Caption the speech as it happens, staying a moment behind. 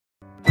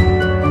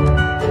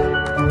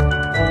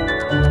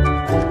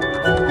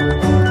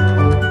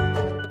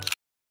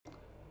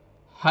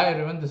Hi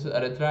everyone, this is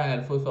Aritra,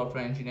 an L4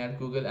 software engineer at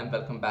Google, and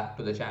welcome back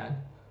to the channel.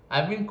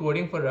 I've been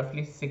coding for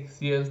roughly 6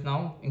 years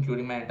now,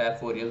 including my entire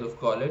 4 years of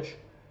college,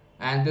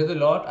 and there's a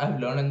lot I've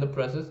learned in the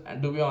process.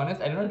 And to be honest,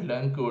 I did not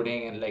learn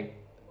coding in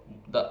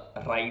the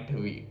right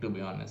way, to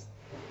be honest.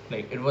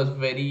 Like, it was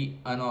very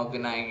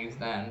unorganized,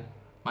 and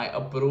my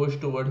approach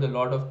towards a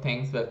lot of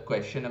things were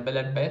questionable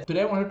at best.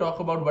 Today I want to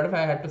talk about what if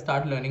I had to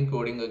start learning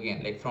coding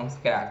again, like from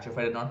scratch. If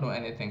I did not know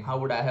anything, how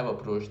would I have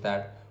approached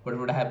that? What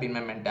would have been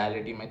my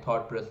mentality, my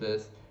thought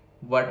process?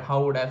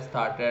 How would I have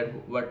started?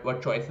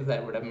 What choices I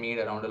would have made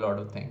around a lot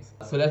of things.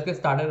 So let's get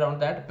started around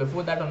that.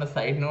 Before that, on a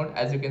side note,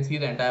 as you can see,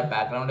 the entire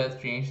background has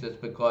changed. It's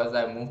because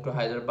I moved to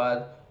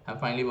Hyderabad. I'm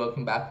finally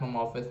working back from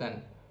office,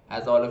 and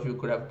as all of you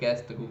could have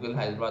guessed, the Google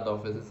Hyderabad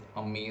office is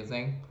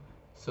amazing.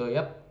 So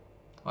yep,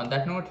 on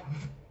that note,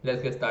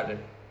 let's get started.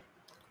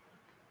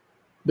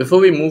 Before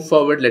we move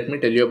forward, let me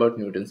tell you about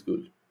Newton School.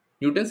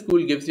 Newton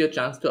School gives you a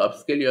chance to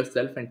upskill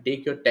yourself and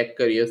take your tech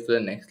careers to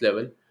the next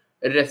level.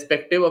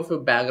 Irrespective of your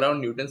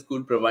background, Newton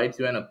School provides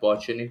you an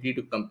opportunity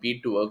to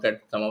compete to work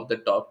at some of the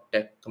top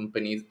tech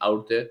companies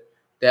out there.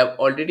 They have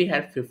already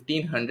had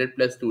 1500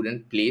 plus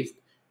students placed,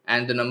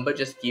 and the number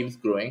just keeps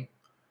growing.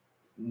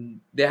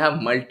 They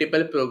have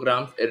multiple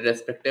programs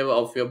irrespective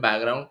of your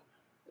background.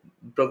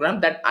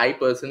 Program that I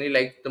personally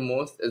like the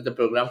most is the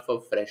program for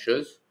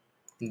freshers.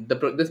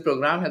 This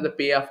program has a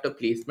pay after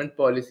placement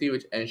policy,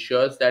 which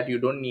ensures that you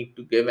don't need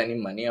to give any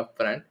money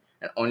upfront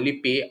and only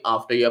pay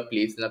after you are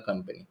placed in a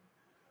company.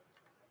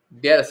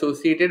 They are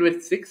associated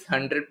with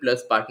 600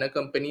 plus partner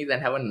companies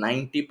and have a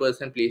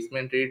 90%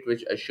 placement rate,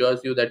 which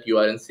assures you that you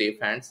are in safe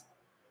hands.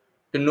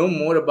 To know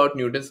more about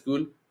Newton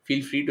School,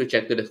 feel free to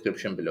check the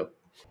description below.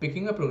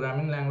 Picking a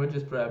programming language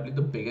is probably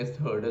the biggest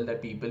hurdle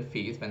that people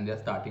face when they are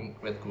starting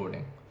with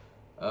coding.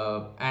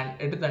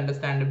 And it is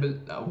understandable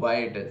why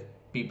it is.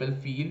 People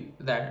feel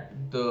that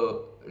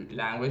the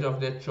language of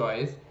their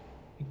choice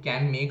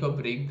can make or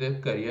break their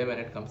career when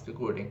it comes to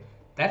coding.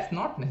 That's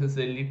not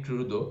necessarily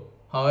true though.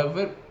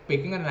 However,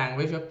 picking a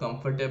language you're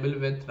comfortable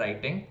with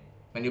writing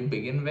when you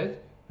begin with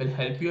will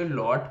help you a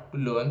lot to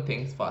learn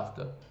things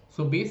faster.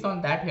 So based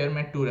on that, here are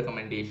my two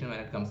recommendations when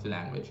it comes to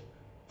language.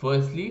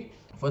 Firstly,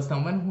 for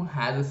someone who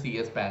has a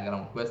CS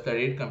background, who has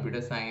studied computer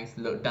science,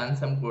 done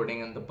some coding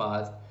in the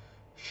past,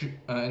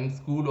 in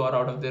school or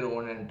out of their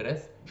own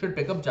interest, should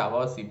pick up Java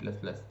or C++.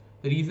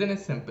 The reason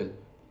is simple.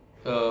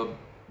 Uh,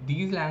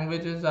 these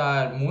languages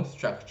are more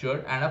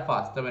structured and are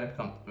faster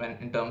when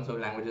in terms of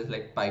languages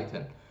like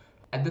Python.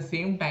 At the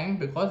same time,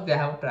 because they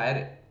have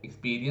prior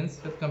experience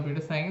with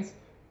computer science,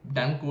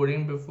 done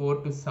coding before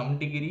to some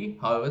degree,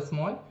 however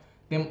small,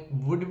 they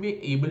would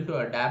be able to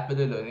adapt with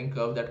the learning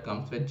curve that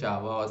comes with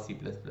Java or C++.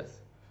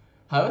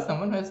 However,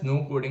 someone who has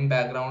no coding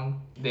background,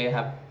 they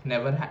have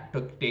never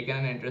taken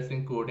an interest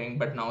in coding,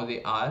 but now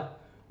they are.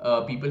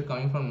 People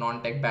coming from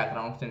non-tech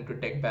backgrounds into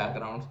tech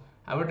backgrounds,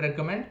 I would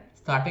recommend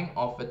starting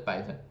off with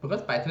Python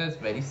because Python is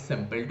very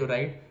simple to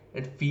write.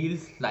 It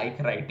feels like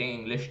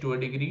writing English to a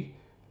degree,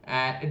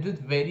 and it is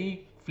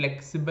very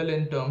flexible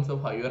in terms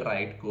of how you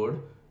write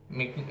code,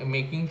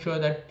 making sure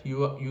that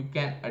you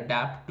can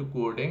adapt to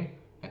coding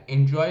and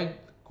enjoy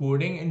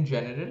coding in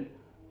general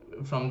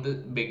from the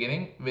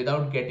beginning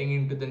without getting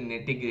into the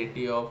nitty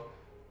gritty of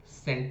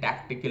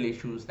syntactical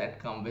issues that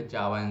come with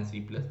Java and C++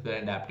 and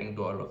adapting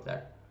to all of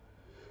that.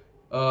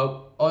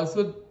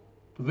 Also,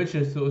 which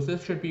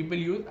resources should people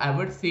use? I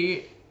would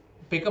say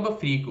pick up a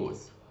free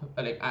course.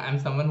 Like I'm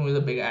someone who is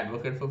a big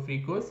advocate for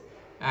free course,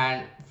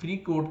 and Free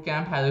Code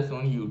Camp has its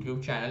own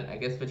YouTube channel, I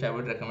guess, which I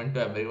would recommend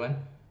to everyone.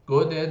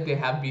 Go there. They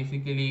have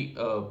basically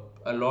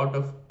a lot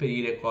of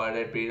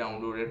pre-recorded,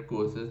 pre-downloaded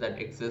courses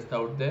that exist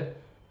out there,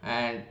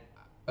 and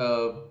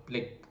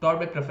like taught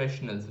by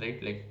professionals,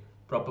 right? Like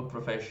proper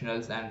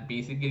professionals, and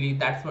basically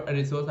that's what a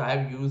resource I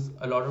have used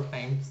a lot of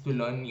times to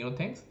learn new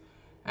things.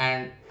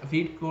 And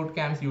LeetCode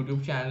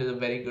YouTube channel is a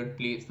very good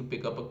place to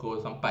pick up a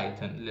course on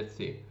Python, let's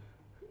say,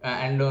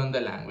 and learn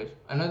the language.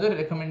 Another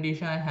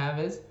recommendation I have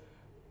is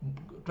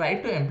try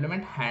to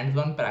implement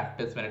hands-on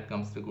practice when it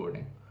comes to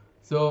coding.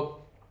 So,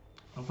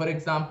 for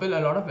example, a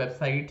lot of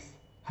websites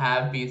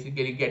have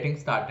basically getting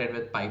started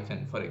with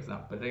Python, for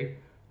example, right?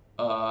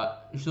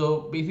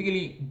 So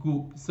basically,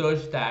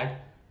 search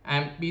that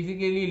and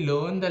basically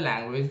learn the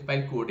language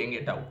while coding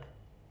it out.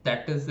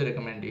 That is the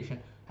recommendation.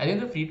 I think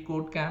the Free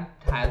Code Camp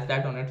has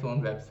that on its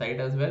own website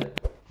as well.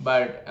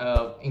 But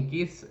in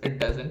case it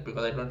doesn't,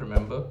 because I don't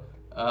remember,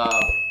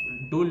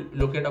 do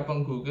look it up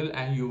on Google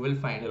and you will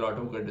find a lot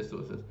of good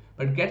resources.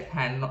 But get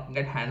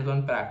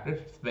hands-on practice;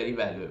 it's very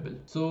valuable.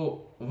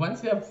 So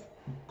once you have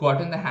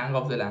gotten the hang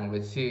of the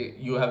language, say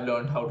you have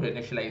learned how to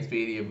initialize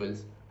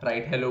variables,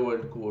 write hello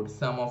world code,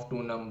 sum of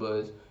two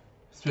numbers,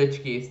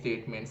 switch case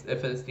statements,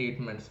 if else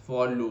statements,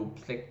 for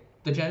loops, like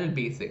the general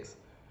basics.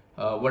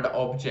 What are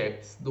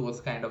objects,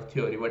 those kind of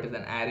theory, what is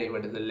an array,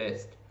 what is a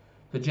list,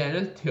 the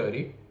general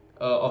theory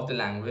of the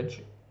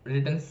language,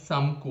 written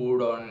some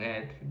code on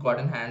it,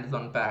 gotten hands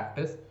on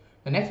practice.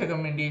 The next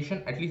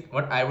recommendation, at least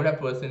what I would have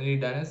personally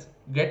done, is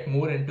get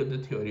more into the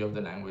theory of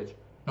the language.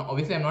 Now,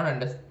 obviously,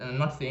 I'm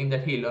not saying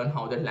that he learn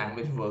how that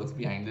language works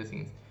behind the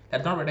scenes.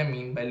 That's not what I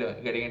mean by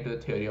getting into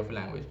the theory of a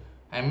language.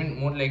 I mean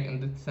more like in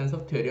the sense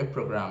of theory of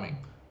programming,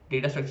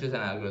 data structures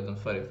and algorithms,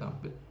 for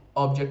example,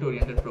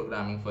 object-oriented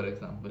programming, for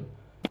example.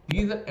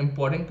 These are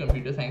important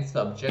computer science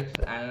subjects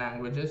and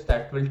languages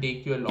that will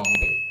take you a long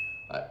way.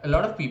 A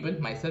lot of people,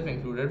 myself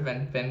included,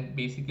 when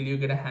basically you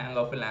get a hang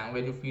of a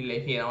language, you feel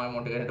like, hey, now I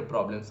want to get into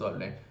problem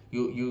solving.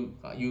 You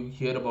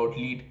hear about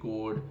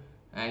LeetCode,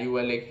 and you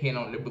were like, hey,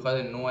 now because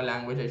I know a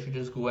language, I should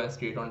just go and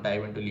straight on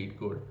dive into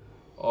LeetCode.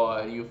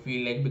 Or you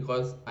feel like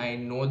because I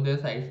know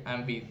this,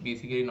 I'm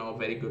basically now a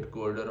very good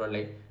coder, or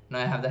like now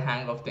I have the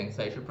hang of things,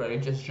 so I should probably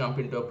just jump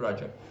into a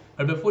project.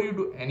 But before you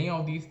do any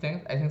of these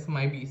things, I think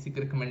my basic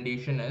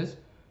recommendation is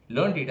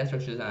learn data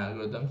structures and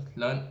algorithms,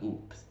 learn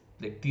OOPS.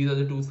 Like these are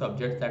the two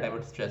subjects that I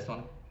would stress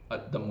on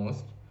the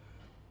most.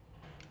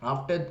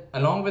 After,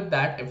 along with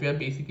that, if you're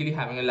basically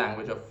having a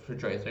language of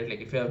choice, right?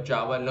 Like if you have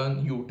Java,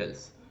 learn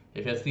utils.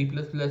 If you have C++,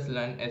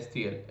 learn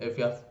STL. If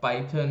you have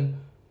Python,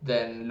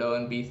 then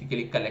learn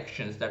basically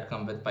collections that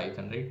come with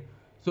Python, right?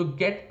 So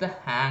get the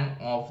hang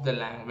of the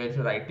language,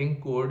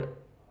 writing code,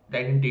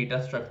 writing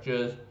data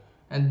structures,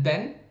 and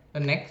then the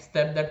next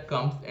step that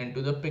comes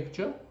into the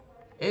picture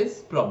is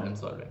problem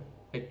solving.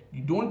 Like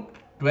you don't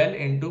dwell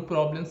into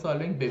problem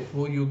solving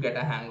before you get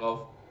a hang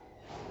of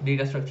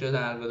data structures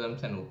and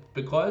algorithms and OOPS,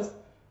 because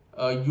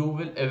you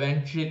will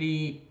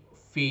eventually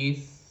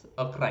face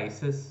a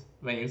crisis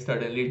when you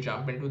suddenly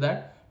jump into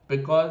that,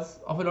 because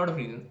of a lot of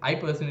reasons. I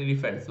personally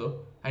felt so.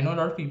 I know a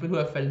lot of people who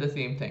have felt the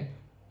same thing.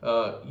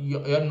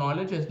 Your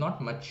knowledge is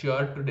not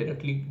mature to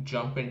directly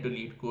jump into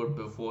LeetCode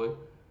before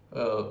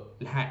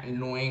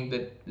knowing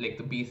that, like,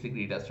 the basic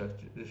data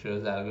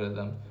structures,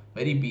 algorithms,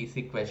 very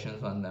basic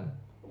questions on them.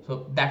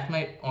 So that's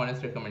my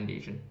honest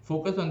recommendation.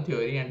 Focus on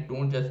theory and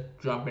don't just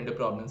jump into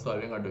problem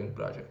solving or doing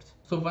projects.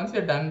 So once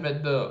you're done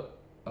with the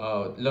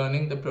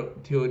learning the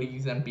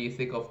theories and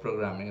basic of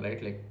programming,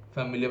 right? Like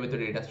familiar with the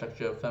data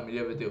structure,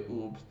 familiar with your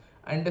OOPS,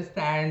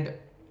 understand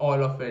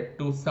all of it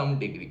to some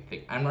degree.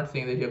 Like I'm not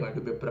saying that you're going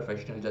to be a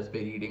professional just by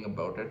reading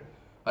about it.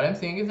 What I'm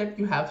saying is that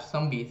you have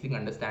some basic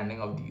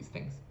understanding of these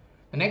things.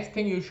 The next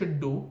thing you should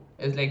do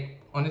is,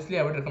 like, honestly,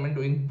 I would recommend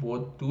doing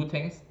both two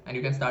things, and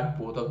you can start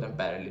both of them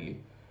parallelly.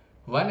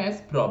 One is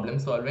problem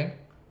solving.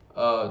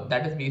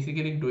 That is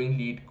basically doing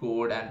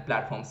LeetCode and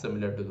platforms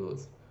similar to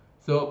those.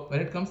 So when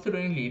it comes to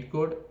doing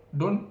LeetCode,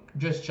 don't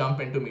just jump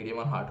into medium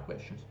or hard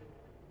questions.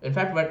 In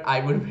fact, what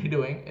I would be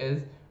doing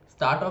is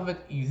start off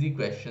with easy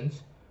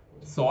questions,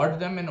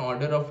 sort them in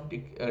order of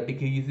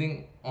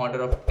decreasing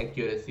order of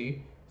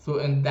accuracy. So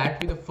in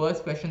that way, the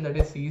first question that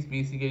I see is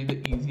basically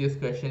the easiest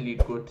question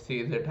LeetCode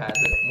says it has,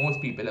 and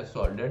most people have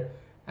solved it,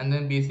 and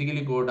then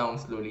basically go down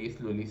slowly.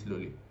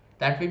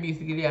 That way,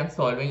 basically, I'm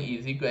solving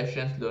easy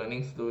questions,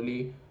 learning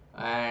slowly,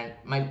 and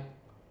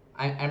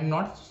I'm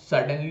not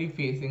suddenly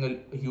facing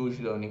a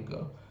huge learning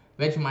curve,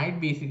 which might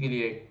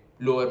basically, like,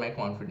 lower my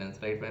confidence,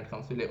 right, when it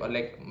comes to, like, or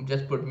like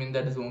just put me in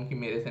that zone ki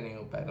mere se nahi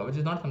ho payega, which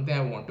is not something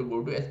I want to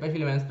go to,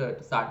 especially when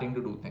I'm starting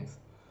to do things.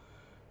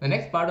 The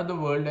next part of the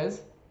world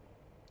is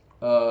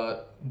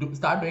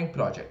start doing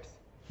projects.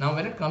 Now,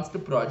 when it comes to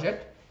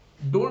project,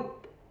 don't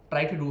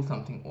try to do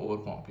something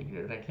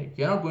overcomplicated, right? Like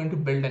you're not going to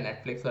build a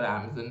Netflix or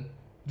Amazon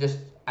just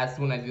as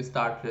soon as you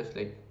start, just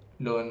like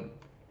learn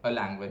a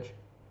language.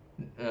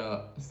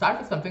 Start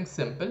with something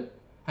simple,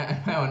 and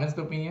in my honest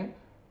opinion,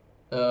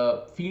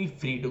 feel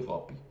free to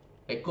copy.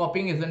 Like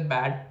copying isn't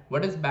bad.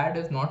 What is bad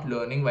is not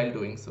learning while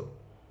doing so.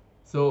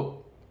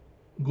 So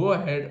go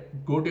ahead,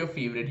 go to your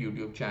favorite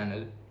YouTube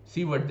channel,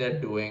 see what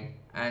they're doing,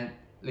 and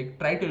like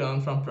try to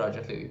learn from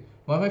projects like this.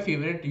 One of my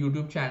favorite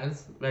YouTube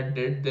channels that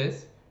did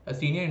this, a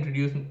senior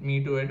introduced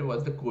me to it,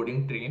 was the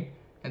Coding Train,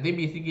 and they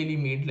basically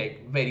made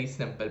like very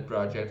simple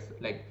projects,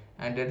 like,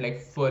 and did like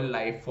full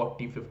live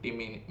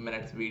 40-50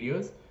 minutes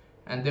videos,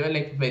 and they were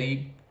like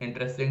very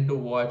interesting to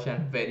watch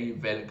and very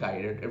well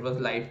guided. It was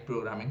live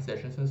programming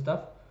sessions and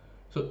stuff.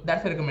 So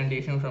that's a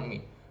recommendation from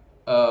me.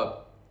 uh,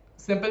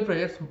 Simple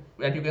projects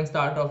that you can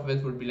start off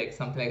with would be like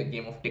something like a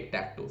game of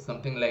tic-tac-toe,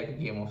 something like a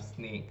game of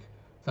snake,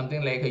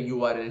 something like a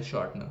URL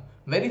shortener.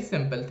 Very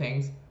simple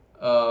things,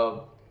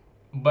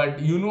 but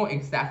you know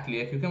exactly,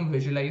 like you can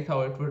visualize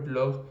how it would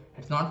look.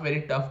 It's not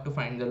very tough to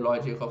find the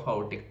logic of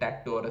how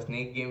tic-tac-toe or a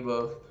snake game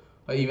works,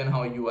 or even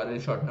how a URL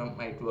shortener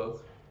might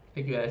work.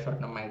 Like URL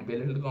shortener might be a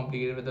little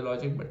complicated with the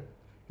logic, but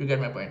you get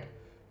my point.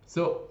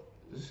 So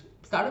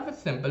start off with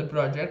simple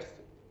projects,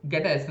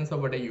 get an essence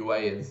of what a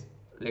UI is,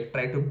 like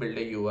try to build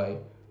a UI,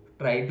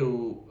 try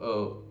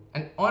to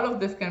and all of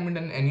this can be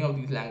done in any of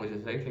these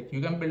languages, right? Like you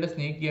can build a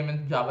snake game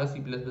in Java, C++,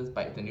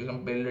 Python. You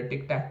can build a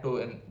tic-tac-toe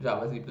in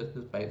Java, C++,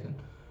 Python.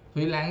 So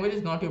your language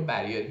is not your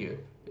barrier here.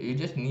 You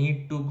just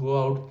need to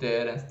go out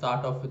there and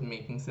start off with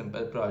making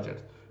simple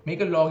projects. Make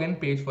a login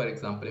page, for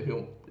example,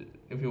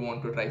 if you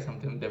want to try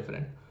something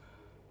different.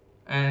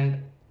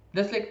 And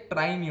just like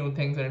try new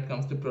things when it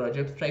comes to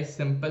projects. Try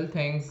simple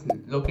things,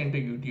 look into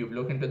YouTube,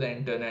 look into the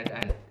internet,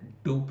 and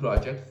do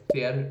projects.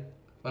 They are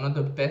one of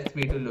the best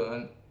way to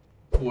learn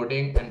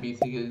coding and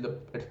basically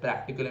its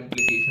practical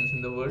implications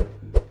in the world.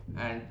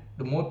 And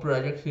the more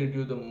projects you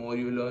do, the more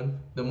you learn,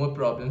 the more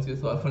problems you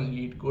solve on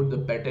LeetCode, the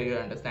better your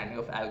understanding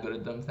of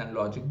algorithms and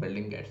logic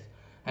building gets.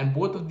 And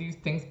both of these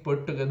things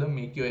put together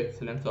make you an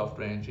excellent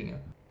software engineer.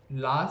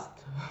 Last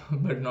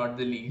but not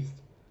the least,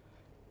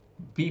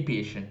 be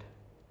patient.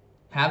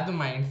 Have the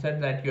mindset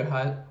that you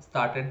have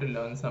started to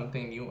learn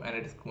something new and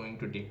it's going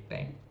to take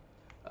time.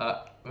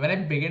 When I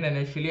began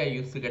initially, I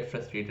used to get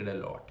frustrated a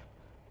lot.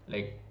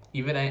 Like,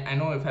 even I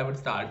know if I would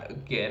start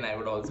again, I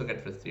would also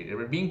get frustrated.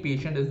 But being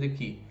patient is the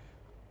key.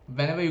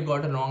 Whenever you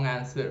got a wrong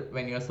answer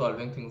when you're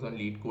solving things on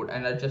LeetCode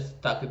and are just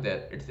stuck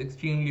there, it's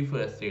extremely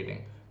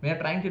frustrating. When you're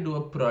trying to do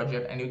a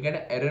project and you get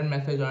an error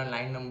message on a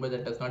line number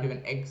that does not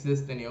even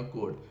exist in your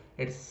code,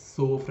 it's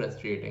so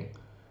frustrating.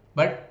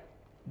 But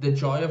the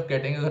joy of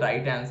getting the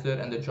right answer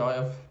and the joy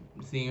of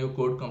seeing your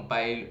code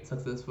compile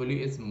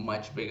successfully is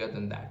much bigger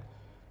than that.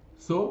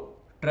 So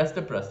trust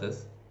the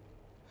process.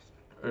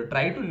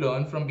 Try to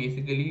learn from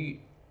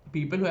basically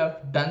people who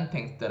have done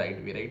things the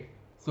right way, right?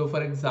 So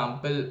for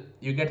example,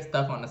 you get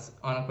stuck on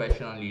a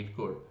question on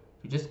LeetCode.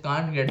 You just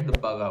can't get the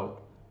bug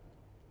out.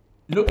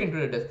 Look into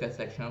the discuss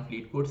section of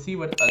LeetCode, see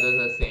what others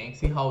are saying,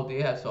 see how they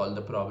have solved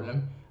the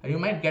problem, and you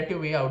might get your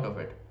way out of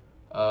it.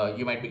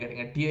 You might be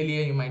getting a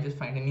TLE, you might just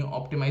find a new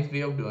optimized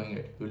way of doing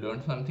it. You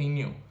learned something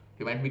new.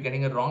 You might be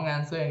getting a wrong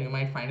answer and you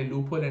might find a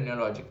loophole in your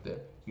logic there.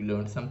 You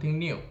learned something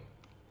new.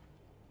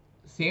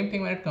 Same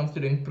thing when it comes to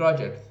doing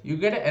projects. You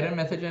get an error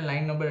message and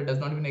line number that does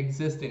not even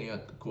exist in your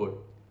code.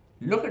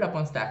 Look it up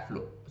on Stack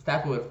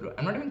Overflow.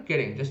 I'm not even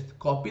kidding. Just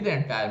copy the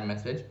entire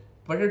message,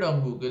 put it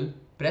on Google,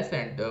 press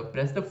enter,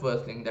 press the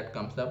first link that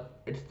comes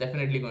up. It's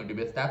definitely going to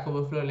be a Stack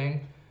Overflow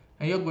link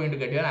and you're going to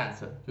get your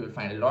answer. You will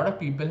find a lot of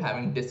people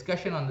having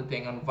discussion on the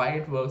thing, on why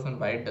it works and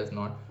why it does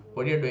not,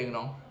 what you're doing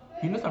wrong.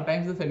 You know,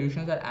 sometimes the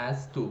solutions are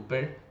as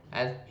stupid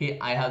as, hey,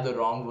 I have the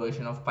wrong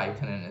version of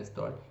Python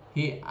installed.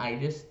 Hey, I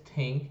just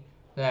think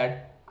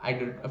that I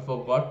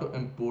forgot to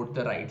import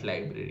the right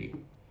library.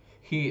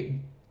 Hey,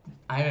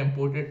 I have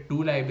imported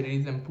two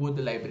libraries and both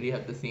the library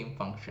have the same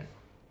function.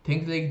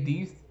 Things like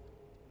these,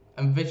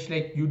 which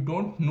like you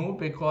don't know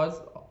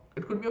because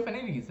it could be of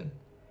any reason.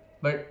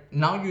 But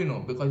now you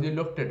know because you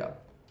looked it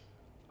up.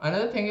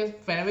 Another thing is,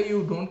 whenever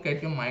you don't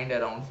get your mind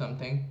around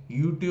something,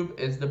 YouTube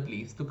is the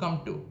place to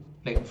come to.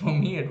 Like for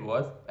me it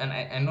was, and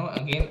I know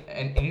again,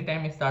 and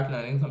anytime I start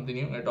learning something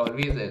new, it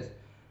always is.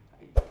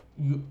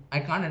 I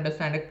can't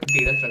understand a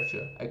data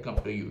structure, I come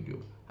to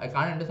YouTube. I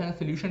can't understand a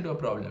solution to a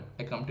problem,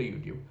 I come to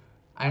YouTube.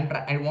 I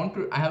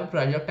have a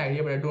project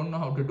idea but I don't know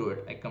how to do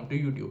it, I come to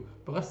YouTube.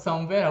 Because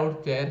somewhere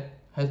out there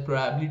has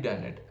probably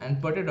done it and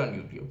put it on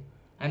YouTube.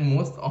 And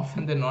most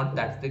often than not,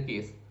 that's the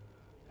case.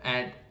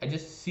 And I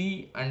just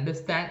see,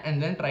 understand,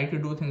 and then try to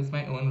do things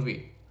my own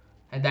way.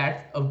 And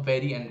that's a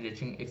very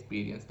enriching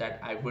experience that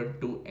I would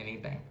do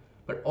anytime.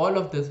 But all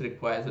of this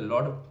requires a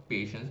lot of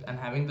patience and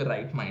having the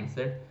right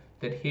mindset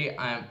that, hey,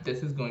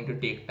 this is going to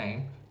take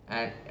time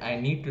and I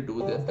need to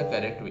do this the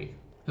correct way.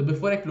 So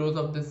before I close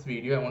off this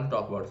video, I want to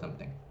talk about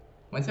something.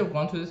 Once you've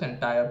gone through this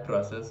entire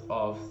process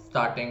of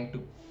starting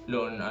to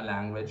learn a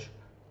language,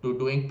 to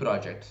doing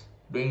projects,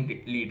 doing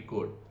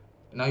LeetCode,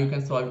 now you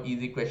can solve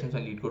easy questions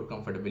on LeetCode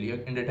comfortably.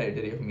 You're in the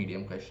territory of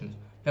medium questions.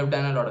 You have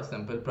done a lot of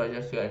simple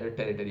projects. You're in the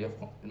territory of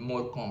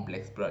more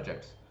complex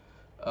projects.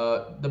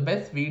 The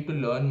best way to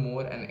learn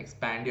more and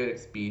expand your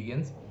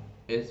experience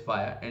is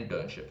via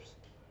internships.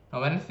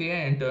 Now, when I say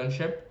an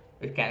internship,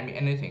 it can be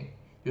anything.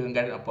 You can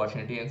get an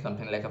opportunity in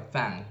something like a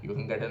FANG. You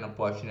can get an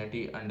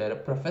opportunity under a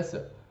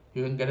professor.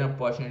 You can get an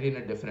opportunity in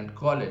a different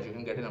college. You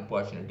can get an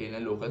opportunity in a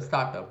local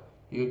startup.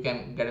 You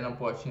can get an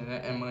opportunity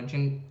in an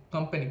emerging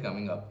company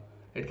coming up.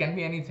 It can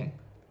be anything.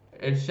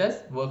 It's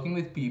just working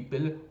with people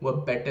who are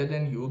better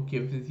than you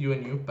gives you a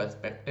new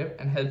perspective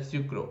and helps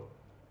you grow.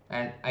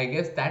 And I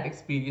guess that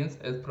experience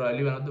is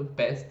probably one of the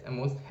best and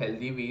most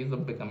healthy ways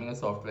of becoming a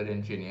software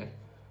engineer,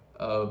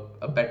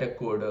 a better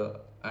coder,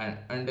 and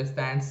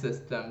understand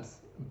systems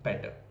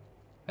better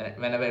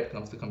whenever it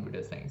comes to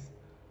computer science.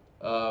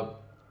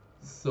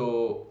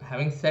 So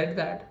having said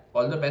that,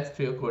 all the best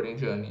to your coding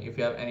journey. If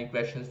you have any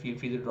questions, feel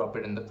free to drop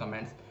it in the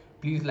comments.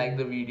 Please like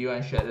the video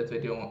and share it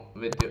with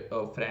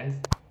your friends,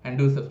 and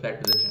do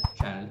subscribe to the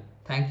channel.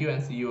 Thank you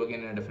and see you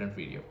again in a different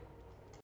video.